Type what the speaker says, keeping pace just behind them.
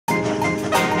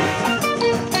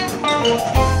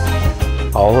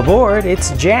All aboard,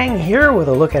 it's Jang here with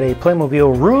a look at a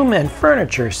Playmobil room and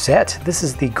furniture set. This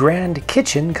is the Grand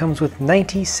Kitchen, comes with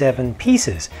 97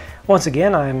 pieces. Once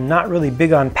again, I'm not really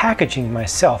big on packaging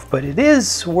myself, but it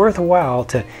is worthwhile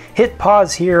to hit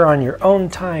pause here on your own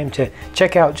time to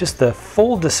check out just the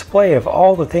full display of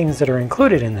all the things that are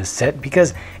included in this set,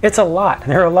 because it's a lot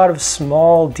and there are a lot of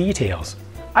small details.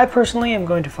 I personally am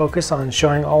going to focus on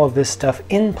showing all of this stuff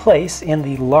in place in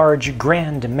the large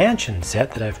Grand Mansion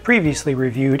set that I've previously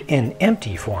reviewed in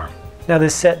empty form. Now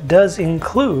this set does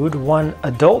include one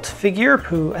adult figure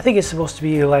who I think is supposed to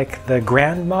be like the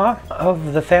grandma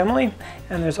of the family,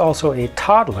 and there's also a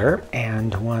toddler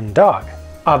and one dog.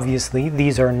 Obviously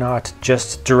these are not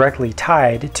just directly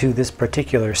tied to this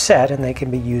particular set, and they can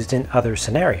be used in other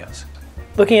scenarios.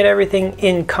 Looking at everything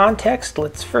in context,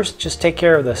 let's first just take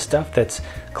care of the stuff that's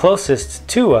closest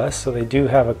to us. So they do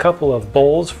have a couple of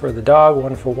bowls for the dog,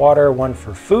 one for water, one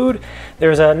for food.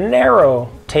 There's a narrow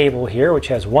table here which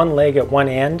has one leg at one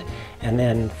end and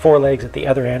then four legs at the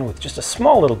other end with just a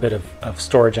small little bit of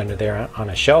storage under there on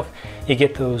a shelf. You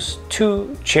get those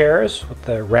two chairs with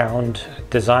the round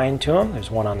design to them.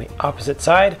 There's one on the opposite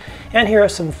side. And here are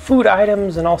some food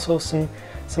items and also some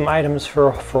items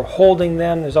for holding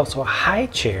them. There's also a high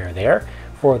chair there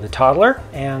for the toddler,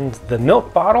 and the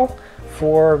milk bottle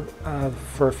for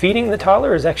feeding the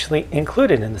toddler is actually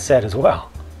included in the set as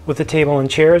well. With the table and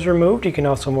chairs removed, you can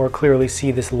also more clearly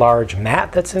see this large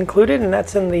mat that's included, and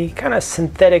that's in the kind of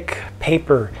synthetic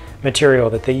paper material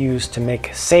that they use to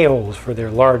make sails for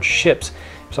their large ships.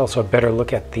 There's also a better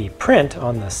look at the print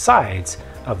on the sides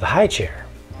of the high chair.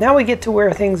 Now we get to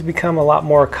where things become a lot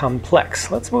more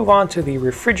complex. Let's move on to the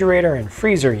refrigerator and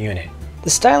freezer unit. The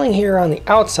styling here on the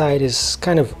outside is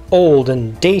kind of old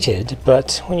and dated,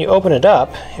 but when you open it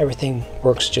up, everything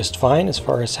works just fine as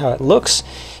far as how it looks.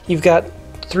 You've got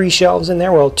three shelves in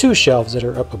there, well, two shelves that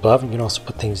are up above, and you can also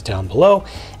put things down below.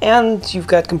 And you've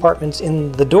got compartments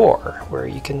in the door where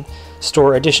you can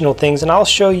store additional things, and I'll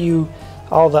show you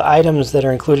all the items that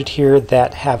are included here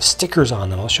that have stickers on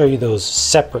them. I'll show you those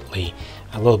separately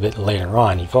a little bit later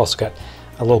on. You've also got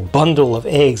a little bundle of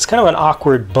eggs, kind of an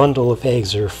awkward bundle of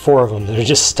eggs. There are four of them that are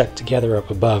just stuck together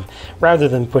up above rather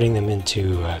than putting them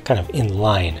into kind of in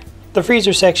line. The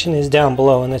freezer section is down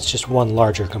below, and that's just one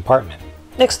larger compartment.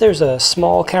 Next there's a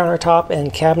small countertop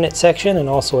and cabinet section, and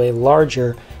also a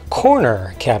larger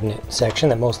corner cabinet section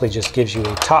that mostly just gives you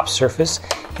a top surface.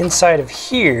 Inside of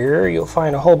here you'll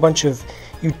find a whole bunch of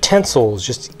utensils,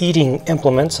 just eating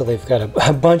implements. So they've got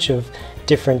a bunch of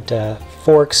different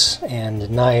forks and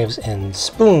knives and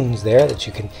spoons there that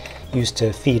you can use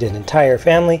to feed an entire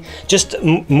family. Just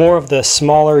more of the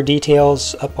smaller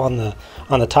details up on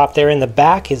the top there. In the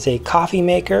back is a coffee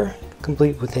maker,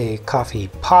 complete with a coffee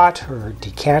pot or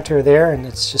decanter there, and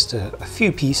it's just a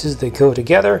few pieces that go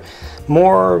together.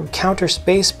 More counter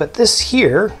space, but this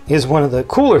here is one of the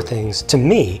cooler things to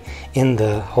me in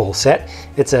the whole set.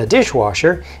 It's a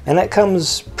dishwasher, and that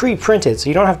comes pre-printed, so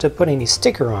you don't have to put any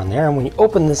sticker on there. And when you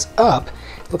open this up,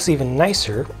 it looks even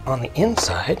nicer on the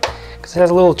inside because it has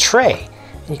a little tray.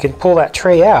 And you can pull that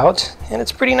tray out, and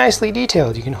it's pretty nicely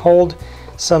detailed. You can hold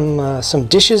some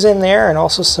dishes in there and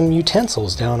also some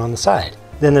utensils down on the side.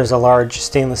 Then there's a large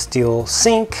stainless steel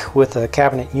sink with a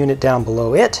cabinet unit down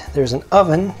below it. There's an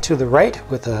oven to the right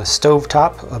with a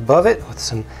stovetop above it with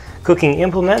some cooking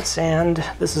implements, and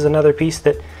this is another piece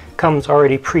that comes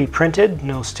already pre-printed,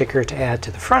 no sticker to add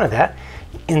to the front of that.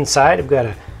 Inside I've got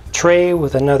a tray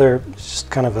with another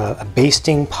just kind of a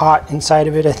basting pot inside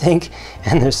of it, I think,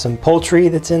 and there's some poultry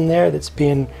that's in there that's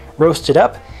being roasted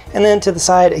up. And then to the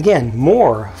side, again,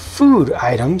 more food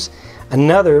items.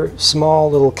 Another small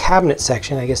little cabinet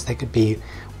section. I guess that could be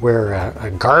where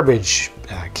a garbage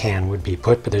can would be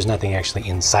put, but there's nothing actually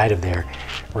inside of there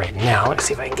right now. Let's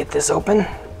see if I can get this open.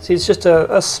 See, it's just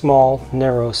a small,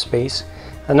 narrow space.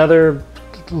 Another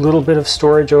little bit of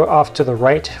storage off to the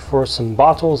right for some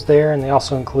bottles there, and they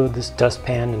also include this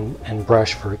dustpan and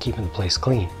brush for keeping the place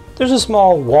clean. There's a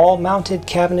small wall-mounted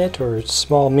cabinet or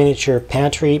small miniature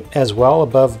pantry as well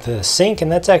above the sink,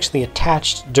 and that's actually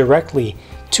attached directly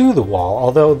to the wall,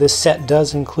 although this set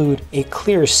does include a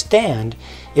clear stand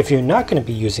if you're not going to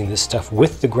be using this stuff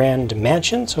with the Grand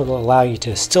Mansion, so it'll allow you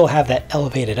to still have that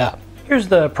elevated up. Here's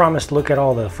the promised look at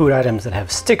all the food items that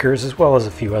have stickers, as well as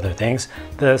a few other things.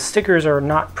 The stickers are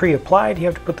not pre-applied, you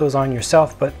have to put those on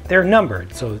yourself, but they're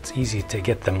numbered, so it's easy to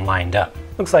get them lined up.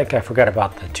 Looks like I forgot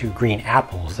about the two green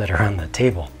apples that are on the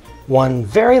table. One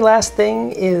very last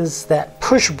thing is that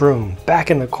push broom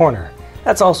back in the corner.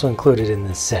 That's also included in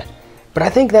this set. But I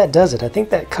think that does it. I think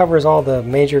that covers all the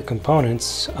major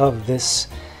components of this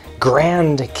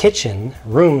Grand Kitchen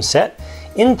room set.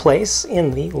 in place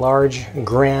in the large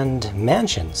Grand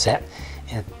Mansion set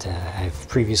I've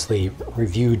previously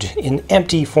reviewed in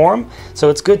empty form. So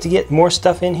it's good to get more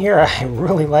stuff in here. I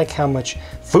really like how much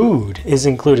food is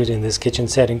included in this kitchen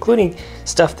set, including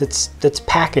stuff that's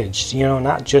packaged, you know,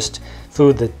 not just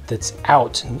food that's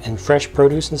out and fresh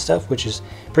produce and stuff, which is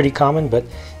pretty common, but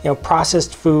you know,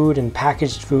 processed food and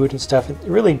packaged food and stuff. It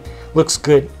really looks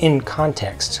good in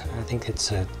context. I think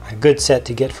it's a good set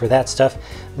to get for that stuff.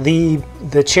 The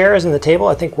chairs and the table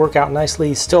I think work out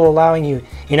nicely, still allowing you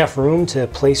enough room to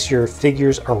place your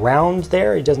figures around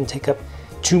there. It doesn't take up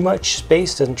too much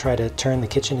space, doesn't try to turn the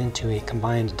kitchen into a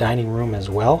combined dining room as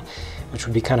well, which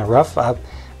would be kind of rough.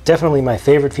 Definitely my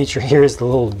favorite feature here is the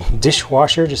little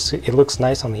dishwasher. Just it looks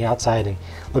nice on the outside and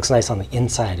looks nice on the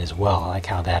inside as well. I like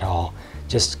how that all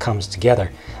just comes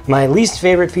together. My least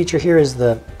favorite feature here is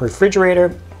the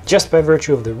refrigerator, just by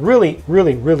virtue of the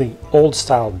really old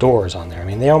style doors on there. I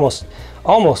mean, they almost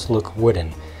look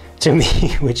wooden to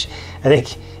me, which I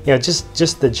think, you know,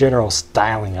 just the general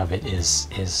styling of it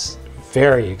is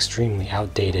very extremely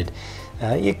outdated.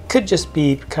 It could just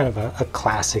be kind of a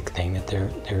classic thing that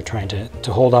they're trying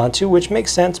to hold on to, which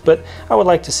makes sense, but I would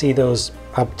like to see those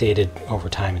updated over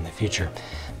time in the future.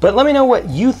 But let me know what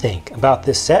you think about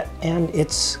this set and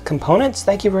its components.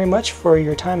 Thank you very much for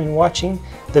your time in watching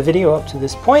the video up to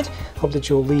this point. Hope that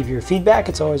you'll leave your feedback.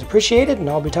 It's always appreciated, and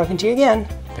I'll be talking to you again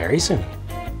very soon.